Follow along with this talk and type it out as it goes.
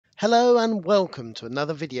Hello and welcome to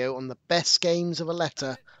another video on the best games of a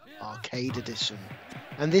letter arcade edition.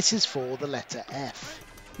 And this is for the letter F.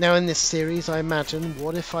 Now in this series I imagine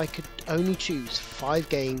what if I could only choose 5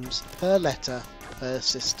 games per letter per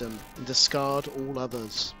system and discard all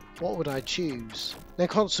others. What would I choose? Now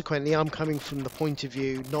consequently I'm coming from the point of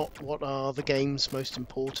view not what are the games most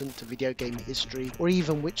important to video game history or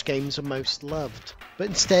even which games are most loved, but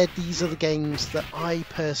instead these are the games that I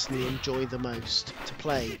personally enjoy the most to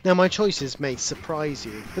play. Now my choices may surprise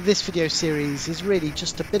you, but this video series is really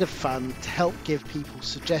just a bit of fun to help give people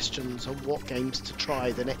suggestions on what games to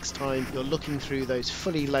try the next time you're looking through those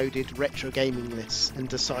fully loaded retro gaming lists and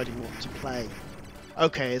deciding what to play.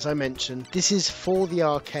 Okay, as I mentioned, this is for the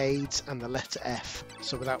arcades and the letter F,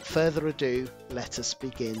 so without further ado, let us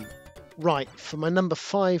begin. Right, for my number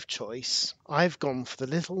 5 choice, I've gone for the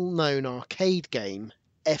little known arcade game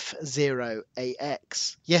F-Zero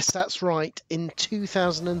AX. Yes, that's right, in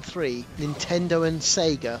 2003, Nintendo and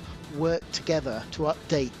Sega worked together to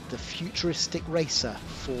update the futuristic racer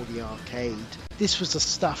for the arcade. This was the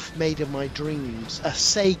stuff made of my dreams, a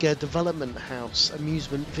Sega development house,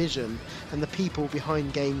 Amusement Vision, and the people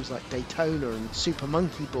behind games like Daytona and Super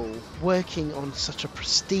Monkey Ball working on such a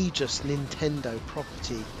prestigious Nintendo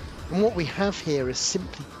property. And what we have here is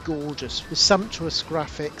simply gorgeous, with sumptuous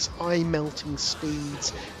graphics, eye-melting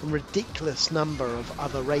speeds, and ridiculous number of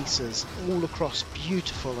other racers, all across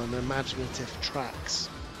beautiful and imaginative tracks.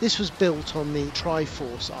 This was built on the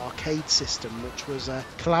Triforce arcade system, which was a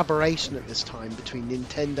collaboration at this time between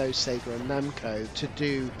Nintendo, Sega and Namco to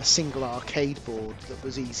do a single arcade board that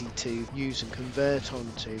was easy to use and convert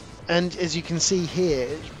onto. And as you can see here,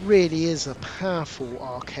 it really is a powerful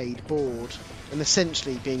arcade board, and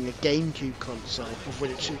essentially being a GameCube console of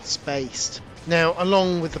which it's based. Now,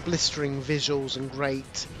 along with the blistering visuals and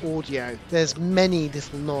great audio, there's many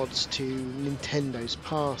little nods to Nintendo's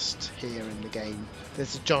past here in the game.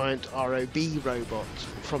 There's a giant ROB robot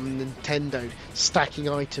from Nintendo stacking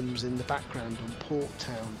items in the background on Port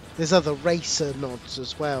Town. There's other racer nods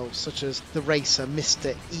as well, such as the racer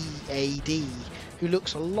Mr. EAD, who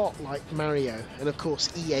looks a lot like Mario, and of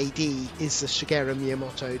course EAD is the Shigeru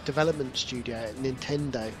Miyamoto development studio at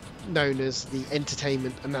Nintendo, known as the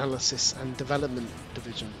Entertainment Analysis and Development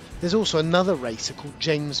Division. There's also another racer called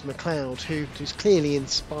James McCloud, who's clearly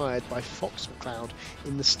inspired by Fox McCloud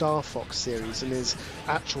in the Star Fox series, and his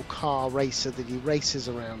actual car racer that he races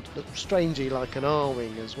around looks strangely like an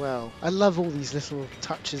R-Wing as well. I love all these little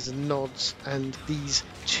touches and nods, and these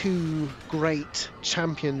two great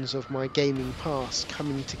champions of my gaming past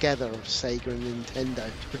coming together of Sega and Nintendo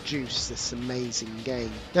to produce this amazing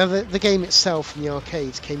game. Now the game itself in the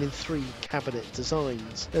arcades came in 3 cabinet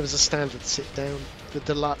designs. There was a standard sit down, the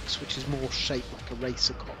deluxe, which is more shaped like a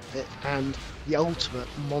racer cockpit, and the ultimate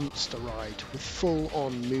monster ride with full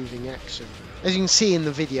on moving action. As you can see in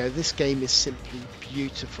the video, this game is simply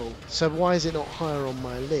beautiful, so why is it not higher on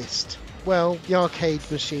my list? Well, the arcade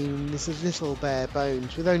machine is a little bare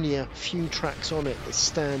bones with only a few tracks on it as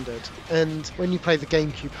standard, and when you play the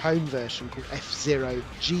GameCube home version called F-Zero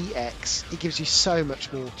GX, it gives you so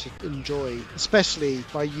much more to enjoy, especially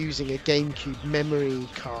by using a GameCube memory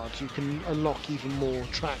card. You can unlock even more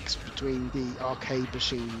tracks between the arcade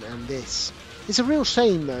machine and this. It's a real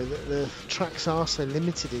shame though that the tracks are so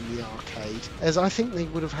limited in the arcade, as I think they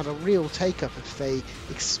would have had a real take-up if they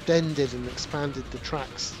extended and expanded the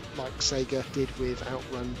tracks like Sega did with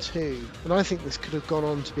Outrun 2, and I think this could have gone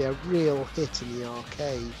on to be a real hit in the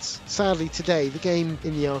arcades. Sadly today the game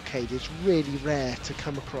in the arcade is really rare to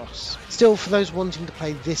come across. Still, for those wanting to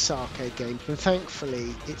play this arcade game, then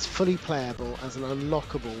thankfully it's fully playable as an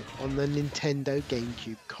unlockable on the Nintendo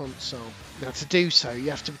GameCube console. Now to do so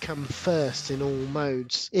you have to become first in all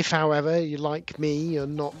modes. If however you, like me, you're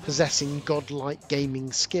not possessing godlike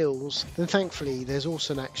gaming skills, then thankfully there's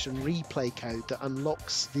also an action replay code that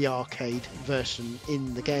unlocks the arcade version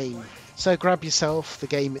in the game. So grab yourself the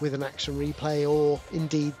game with an action replay, or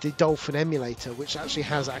indeed the Dolphin emulator, which actually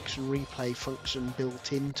has action replay function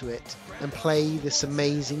built into it, and play this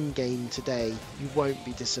amazing game today. You won't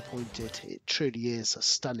be disappointed. It truly is a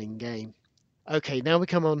stunning game. Okay, now we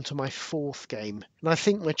come on to my 4th game, and I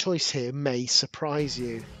think my choice here may surprise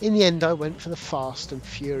you. In the end I went for the Fast and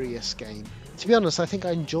Furious game. To be honest, I think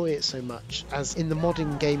I enjoy it so much, as in the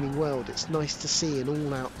modern gaming world it's nice to see an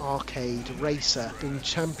all-out arcade racer being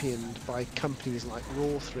championed by companies like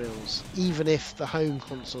Raw Thrills, even if the home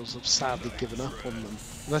consoles have sadly given up on them.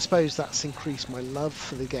 And I suppose that's increased my love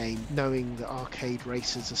for the game, knowing that arcade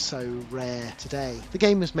races are so rare today. The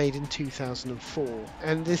game was made in 2004,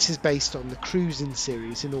 and this is based on the Cruising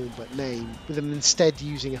series in all but name, with them instead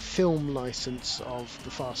using a film license of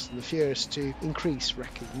The Fast and the Furious to increase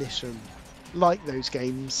recognition. Like those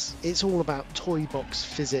games, it's all about toy box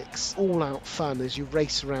physics, all out fun as you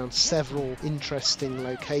race around several interesting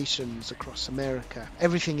locations across America.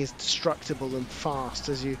 Everything is destructible and fast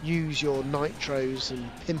as you use your nitros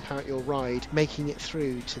and pimp out your ride, making it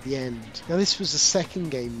through to the end. Now this was the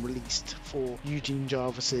second game released for Eugene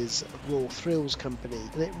Jarvis's Raw Thrills company,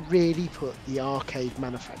 and it really put the arcade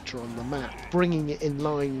manufacturer on the map, bringing it in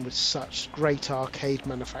line with such great arcade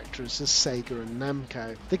manufacturers as Sega and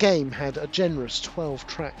Namco. The game had a generous 12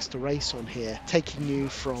 tracks to race on here, taking you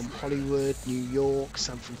from Hollywood, New York,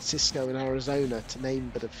 San Francisco and Arizona, to name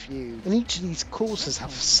but a few. And each of these courses have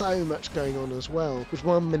so much going on as well, with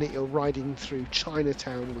 1 minute you're riding through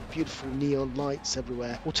Chinatown with beautiful neon lights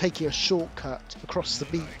everywhere, or taking a shortcut across the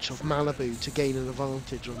beach of Malibu to gain an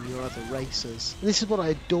advantage on your other racers. And this is what I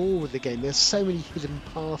adore with the game. There's so many hidden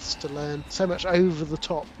paths to learn, so much over the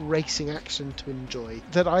top racing action to enjoy,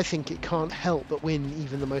 that I think it can't help but win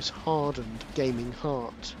even the most hardened gaming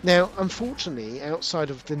heart. Now, unfortunately, outside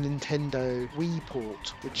of the Nintendo Wii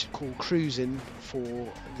port, which is called Cruising for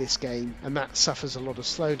this game, and that suffers a lot of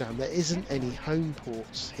slowdown, there isn't any home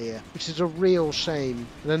ports here, which is a real shame,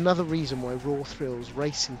 and another reason why Raw Thrills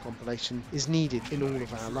Racing compilation is needed in all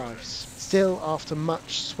of our lives. Still, after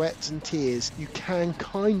much sweat and tears, you can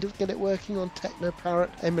kind of get it working on Techno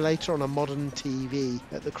Parrot emulator on a modern TV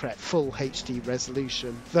at the correct full HD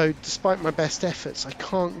resolution, though despite my best efforts I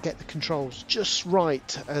can't get the controls just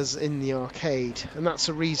right as in the arcade, and that's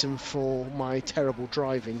a reason for my terrible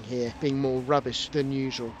driving here being more rubbish than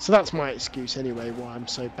usual. So that's my excuse anyway why I'm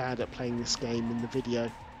so bad at playing this game in the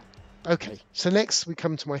video. Okay, so next we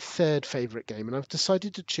come to my third favourite game, and I've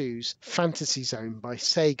decided to choose Fantasy Zone by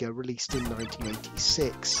Sega, released in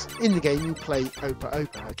 1986. In the game you play Opa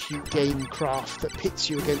Opa, a cute game craft that pits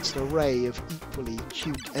you against an array of equally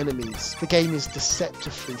cute enemies. The game is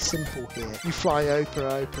deceptively simple here. You fly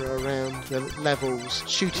Opa Opa around the levels,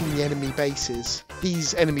 shooting the enemy bases.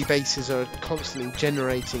 These enemy bases are constantly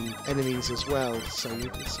generating enemies as well, so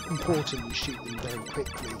it's important you shoot them down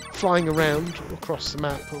quickly. Flying around across the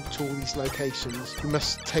map to all these locations, you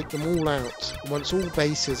must take them all out, and once all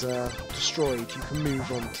bases are destroyed you can move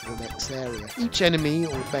on to the next area. Each enemy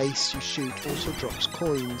or base you shoot also drops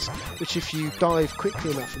coins, which if you dive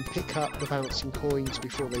quickly enough and pick up the bouncing coins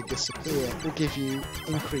before they disappear will give you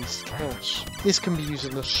increased cash. This can be used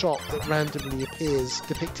in a shop that randomly appears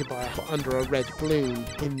depicted by under a red balloon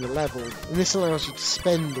in the level, and this allows you to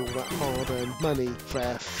spend all that hard-earned money for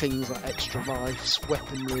things like extra lives,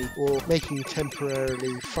 weaponry, or making you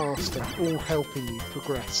temporarily faster, all helping you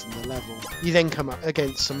progress in the level. You then come up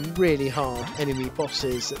against some really hard enemy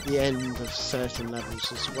bosses at the end of certain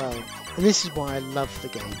levels as well, and this is why I love the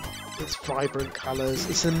game. It's vibrant colours,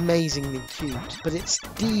 it's amazingly cute, but it's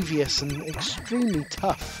devious and extremely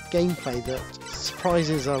tough gameplay that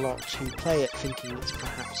surprises a lot who play it thinking it's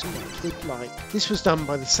perhaps quite kid-like. This was done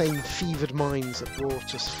by the same fevered minds that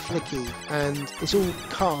brought us Flicky, and it's all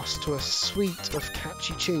cast to a suite of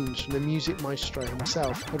catchy tunes from the music maestro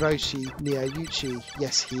himself, Hiroshi Miyauchi,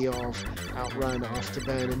 yes, he of Outrun,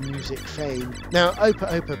 Afterburn and music fame. Now, Opa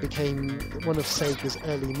Opa became one of Sega's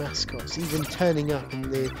early mascots, even turning up in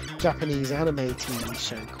the Japanese anime TV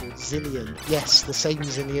show called Zillion. Yes, the same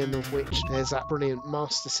Zillion of which there's that brilliant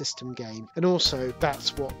Master System game. And also,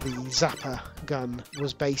 that's what the Zapper gun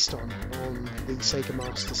was based on the Sega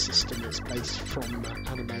Master System. It's based from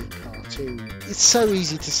that anime cartoon. It's so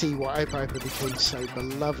easy to see why Opa Opa became so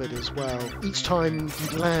beloved as well. Each time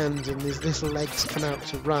you land and his little legs come out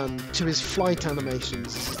to run, to his flight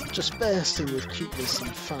animations, it's just bursting with cuteness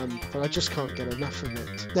and fun, and I just can't get enough of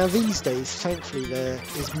it. Now these days, thankfully, there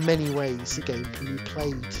is many ways the game can be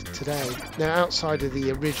played today. Now outside of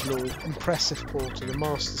the original impressive port of the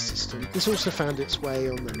Master System, this also found its way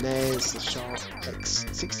on the NES, the Sharp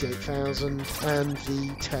X68000 and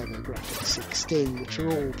the TurboGrafx 16, which are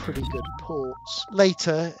all pretty good ports.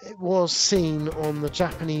 Later it was seen on the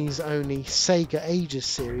Japanese only Sega Ages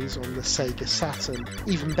series on the Sega Saturn.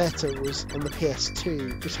 Even better was on the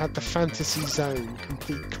PS2, which had the Fantasy Zone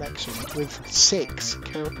complete collection with 6,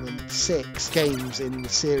 count them, 6 games in the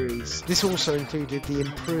series. This also included the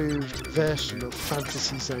improved version of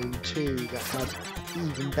Fantasy Zone 2 that had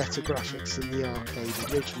even better graphics than the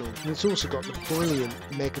arcade original. And it's also got the brilliant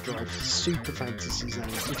Mega Drive Super Fantasy Zone,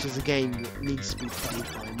 which is a game that needs to be played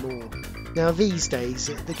by more. Now these days,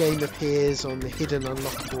 the game appears on the Hidden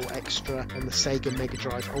Unlockable Extra on the Sega Mega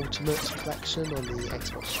Drive Ultimate Collection on the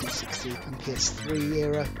Xbox 360 and PS3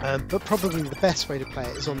 era, but probably the best way to play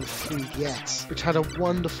it is on the 3DS, which had a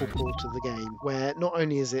wonderful port of the game, where not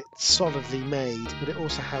only is it solidly made, but it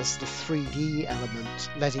also has the 3D element,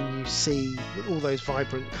 letting you see all those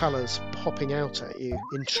vibrant colours popping out at you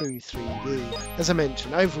in true 3D. As I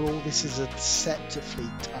mentioned, overall this is a deceptively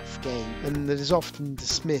tough game, and that is often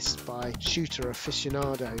dismissed by shooter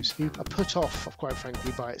aficionados who are put off, quite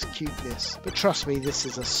frankly, by its cuteness. But trust me, this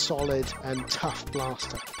is a solid and tough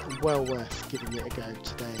blaster, and well worth giving it a go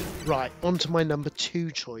today. Right, on to my number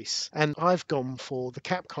 2 choice, and I've gone for the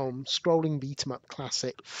Capcom scrolling beat-em-up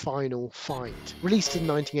classic Final Fight. Released in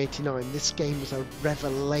 1989, this game was a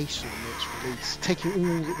revelation in its release, taking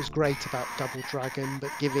all that was great about Double Dragon,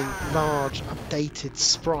 but giving large, updated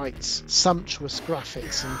sprites, sumptuous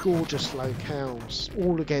graphics, and gorgeous locales,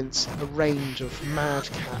 all against a range of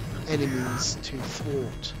madcap enemies to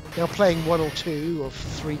thwart. Now, playing one or two of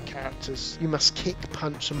 3 characters, you must kick,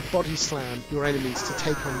 punch and body slam your enemies to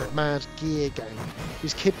take on the Mad Gear Gang,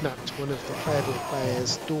 who's kidnapped one of the playable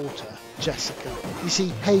player's daughter, Jessica. You see,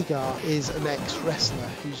 Hagar is an ex-wrestler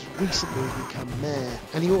who's recently become mayor,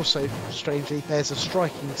 and he also, strangely, bears a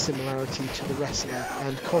striking similarity to the wrestler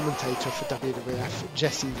and commentator for WWF,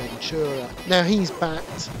 Jesse Ventura. Now, he's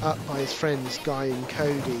backed up by his friends Guy and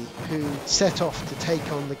Cody, who set off to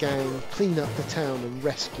take on the gang, clean up the town and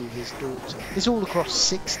rescue his daughter. It's all across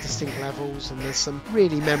 6 distinct levels, and there's some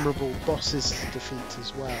really memorable bosses to defeat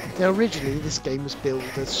as well. Now, originally this game was billed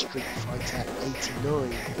as Street Fighter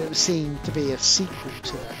 89. It was seen to be a sequel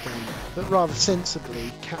to that game, but rather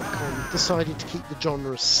sensibly, Capcom decided to keep the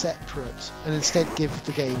genre separate and instead give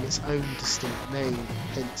the game its own distinct name,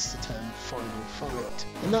 hence the term Final Fight.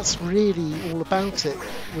 And that's really all about it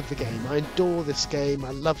with the game. I adore this game.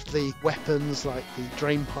 I love the weapons like the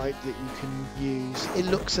drain pipe that you can use. It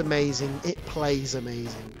looks amazing, it plays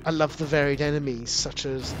amazing. I love the varied enemies such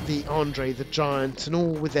as the Andre the Giant, and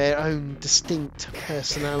all with their own distinct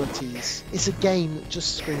personalities. It's a game that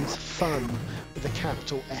just screams fun with a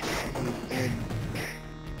capital F-U-N.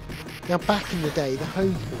 Now, back in the day, the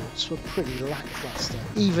home ports were pretty lackluster,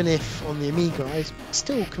 even if on the Amiga I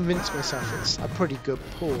still convinced myself it's a pretty good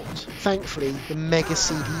port. Thankfully, the Mega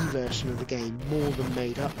CD version of the game more than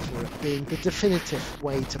made up for it, being the definitive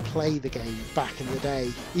way to play the game back in the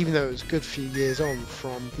day, even though it was a good few years on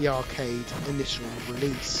from the arcade initial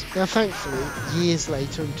release. Now, thankfully, years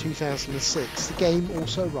later in 2006, the game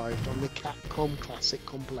also arrived on the Capcom Classic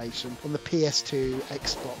compilation on the PS2,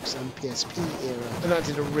 Xbox and PSP era, and that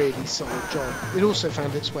did a really solid job. It also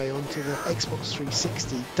found its way onto the Xbox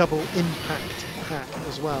 360 Double Impact pack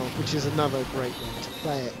as well, which is another great way to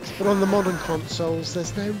play it. But on the modern consoles,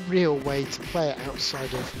 there's no real way to play it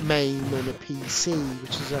outside of MAME and a PC,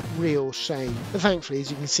 which is a real shame. But thankfully, as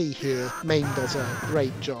you can see here, MAME does a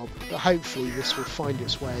great job, but hopefully this will find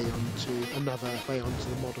its way onto the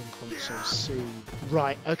modern consoles soon.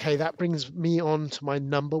 Right, okay, that brings me on to my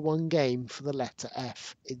number 1 game for the letter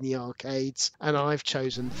F in the arcades, and I've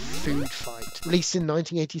chosen Food Fight. Released in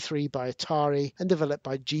 1983 by Atari and developed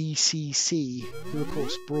by GCC, who of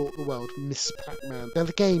course brought the world Miss Pac-Man. Now,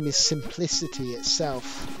 the game is simplicity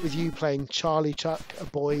itself, with you playing Charlie Chuck, a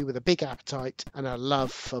boy with a big appetite and a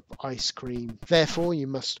love for ice cream. Therefore, you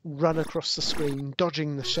must run across the screen,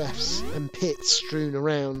 dodging the chefs and pits strewn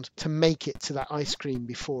around to make it to that ice cream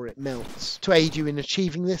before it melts. To aid you in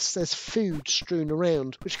achieving this, there's food strewn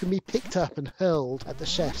around, which can be picked up and hurled at the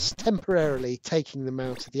chefs, temporarily taking them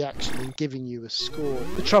out of the action and giving you a score.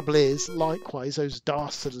 The trouble is, likewise, those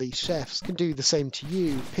dastardly chefs can do the same to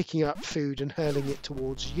you, picking up food and hurling it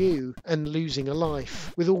towards you and losing a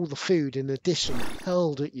life, with all the food in addition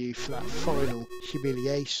hurled at you for that final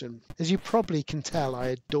humiliation. As you probably can tell, I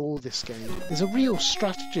adore this game. There's a real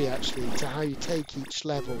strategy actually to how you take each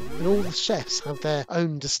level, and all the chefs have their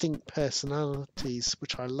own distinct personalities,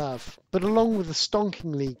 which I love. But along with the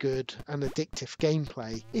stonkingly good and addictive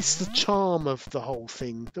gameplay, it's the charm of the whole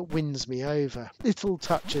thing that wins me over. Little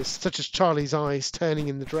touches such as Charlie's eyes turning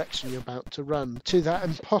in the direction you're about to run to that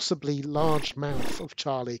impossibly large mouth of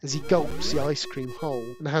Charlie as he gulps the ice cream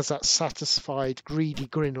whole and has that satisfied, greedy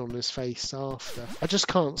grin on his face after. I just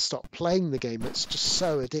can't stop playing the game. It's just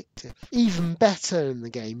so addictive. Even better in the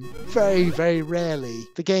game, very, very rarely,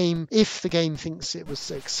 if the game thinks it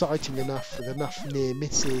was exciting enough with enough near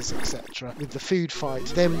misses, etc., with the food fight,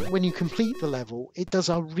 then when you complete the level, it does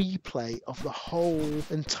a replay of the whole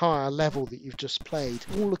entire level that you've just played,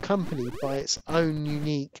 all accompanied by its own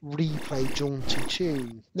unique replay jaunty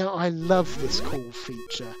tune. Now, I love this cool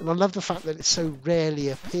feature, and I love the fact that it so rarely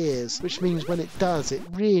appears, which means when it does, it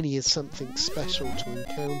really is something special to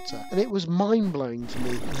encounter. And it was mind-blowing to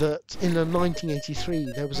me that in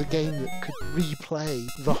 1983 there was a game that could replay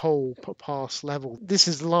the whole past level. This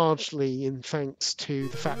is largely in thanks to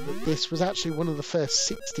the fact that this was actually one of the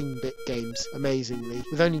first 16-bit games, amazingly,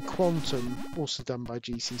 with only Quantum, also done by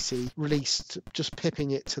GCC, released, just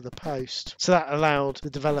pipping it to the post. So that allowed the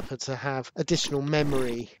developer to have additional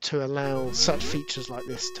memory to allow such features like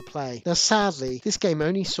this to play. Now sadly, this game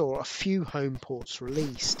only saw a few home ports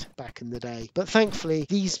released back in the day, but thankfully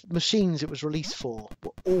these machines it was released for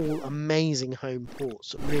were all amazing home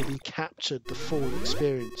ports that really captured the full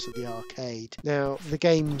experience of the arcade. Now the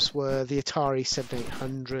games were the Atari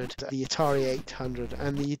 7800, the Atari 800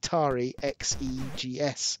 and the Atari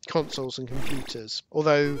XEGS consoles and computers,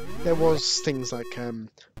 although there was things like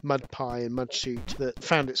Mud Pie and Mud Shoot that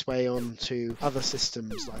found its way onto other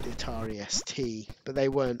systems like the Atari ST, but they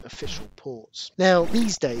weren't official ports. Now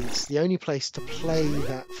these days the only place to play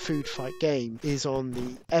that food fight game is on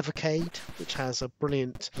the Evercade, which has a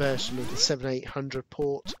brilliant version of the 7800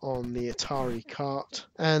 port on the Atari cart,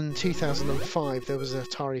 and 2005 there was an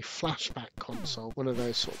Atari Flashback console, one of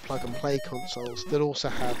those sort of plug and play consoles that also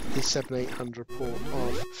had the 7800 port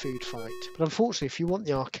of Food Fight. But unfortunately, if you want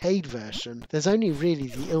the arcade version, there's only really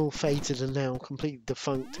the ill-fated and now completely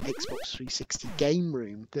defunct Xbox 360 Game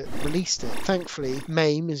Room that released it. Thankfully,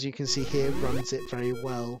 MAME, as you can see here, runs it very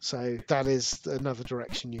well, so that is another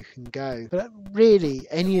direction you can go. But really,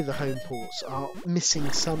 any of the home ports are missing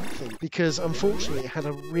something, because unfortunately it had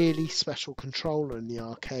a really special controller in the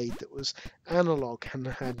arcade that was analog and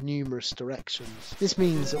had numerous directions. This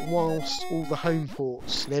means that whilst all the home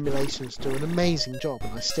ports and emulations do an amazing job,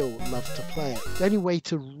 and I still love to play it, the only way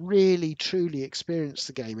to really truly experience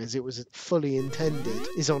the game as it was fully intended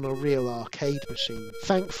is on a real arcade machine.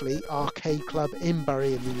 Thankfully, Arcade Club in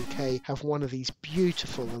Bury in the UK have one of these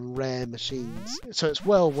beautiful and rare machines, so it's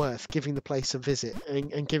well worth giving the place a visit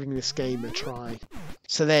and giving this game a try.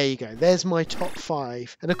 So there you go, there's my top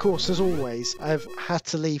 5, and of course, as always, I've had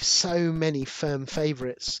to leave so many firm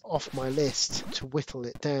favourites off my list to whittle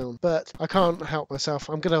it down, but I can't help myself.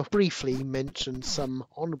 I'm going to briefly mention some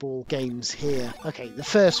honourable games here. Okay, the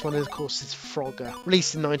first one of course is Frogger,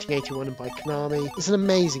 released in 1981 by Konami. It's an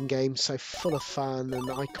amazing game, so full of fun and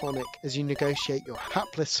iconic as you negotiate your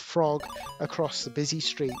hapless frog across the busy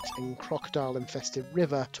street and crocodile infested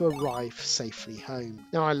river to arrive safely home.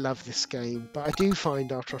 Now I love this game, but I do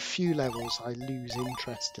find after a few levels I lose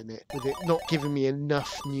interest in it, with it not giving me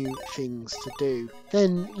enough new things to do.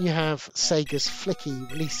 Then you have Sega's Flicky,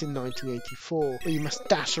 released in 1984, where you must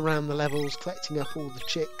dash around the levels collecting up all the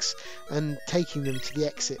chicks and taking them to the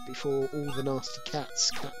exit before all the nasty cats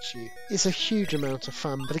catch you. It's a huge amount of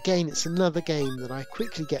fun, but again it's another game that I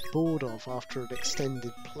quickly get bored of after an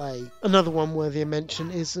extended play. Another one worthy of mention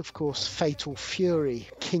is of course Fatal Fury,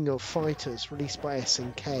 King of Fighters, released by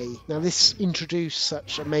SNK. Now this introduced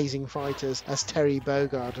such amazing fighters as Terry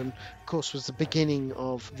Bogard, and of course was the beginning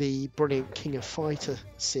of the brilliant King of Fighter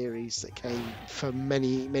series that came for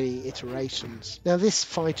many iterations. Now this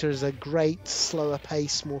fighter is a great slower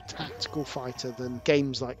paced, more tactical fighter than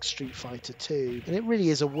games like Street Fighter 2, and it really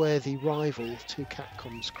is a worthy rival to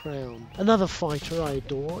Capcom's crown. Another fighter I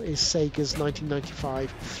adore is Sega's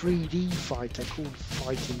 1995 3D fighter called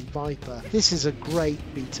Fighting Viper. This is a great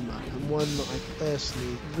beat 'em up and one that I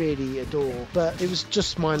personally really adore, but it was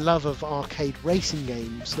just my love of arcade racing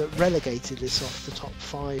games that relegated this off the top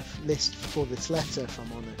 5 list for this letter, if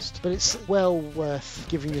I'm honest. But it's well worth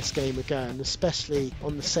giving this game a go, and especially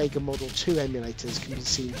on the Sega Model 2 emulators can be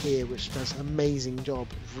seen here, which does an amazing job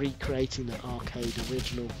of recreating the arcade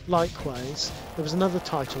original. Likewise, there was another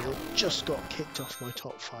title that just got kicked off my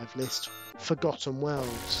top 5 list, Forgotten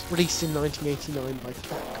Worlds, released in 1989 by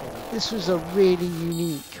Capcom. This was a really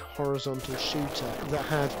unique horizontal shooter that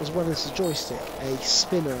had, as well as the joystick, a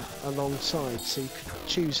spinner alongside, so you could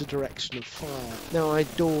choose a direction collection of fire. Now I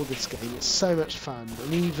adore this game, it's so much fun,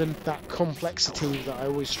 and even that complexity that I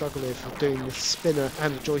always struggle with of doing the spinner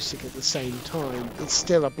and the joystick at the same time, it's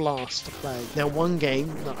still a blast to play. Now one game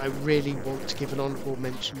that I really want to give an honourable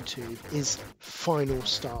mention to is Final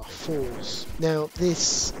Star Force. Now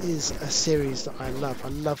this is a series that I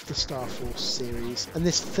love the Star Force series, and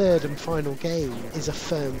this third and final game is a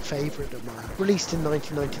firm favourite of mine. Released in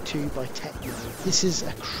 1992 by Tecmo, this is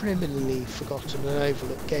a criminally forgotten and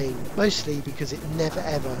overlooked game, mostly because it never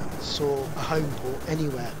ever saw a home port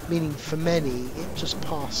anywhere, meaning for many it just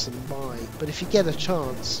passed them by. But if you get a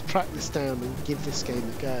chance, track this down and give this game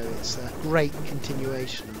a go. It's a great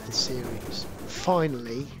continuation of the series.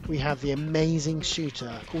 Finally, we have the amazing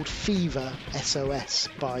shooter called Fever SOS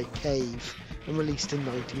by Cave, and released in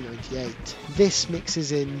 1998. This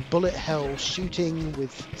mixes in bullet hell shooting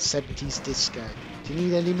with 70s disco. Do you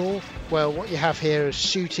need any more? Well, what you have here is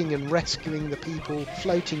shooting and rescuing the people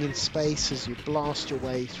floating in space as you blast your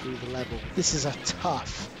way through the level. This is a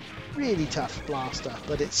tough, really tough blaster,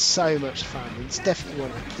 but it's so much fun. It's definitely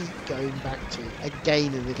one I keep going back to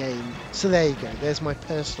again and again. So there you go, there's my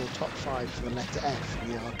personal top 5 for the letter F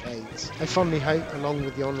in the arcades. I fondly hope, along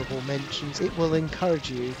with the honourable mentions, it will encourage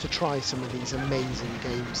you to try some of these amazing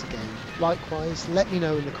games again. Likewise, let me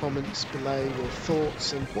know in the comments below your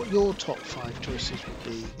thoughts and what your top 5 choices would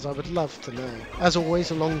be, as I would love to know. As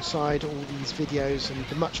always, alongside all these videos and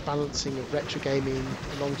the much balancing of retro gaming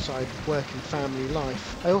alongside work and family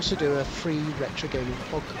life, I also do a free retro gaming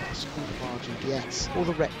podcast called RGBS, or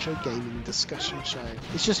the Retro Gaming Discussion Show.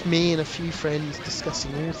 It's just me and a few friends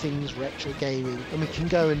discussing all things retro gaming, and we can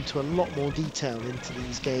go into a lot more detail into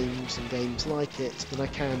these games and games like it than I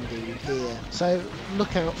can do here. So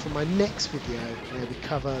look out for my next video where we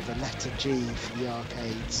cover the letter G for the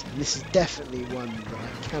arcades, and this is definitely one that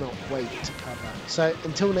I cannot wait to cover. So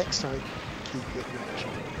until next time, keep it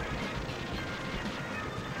retro.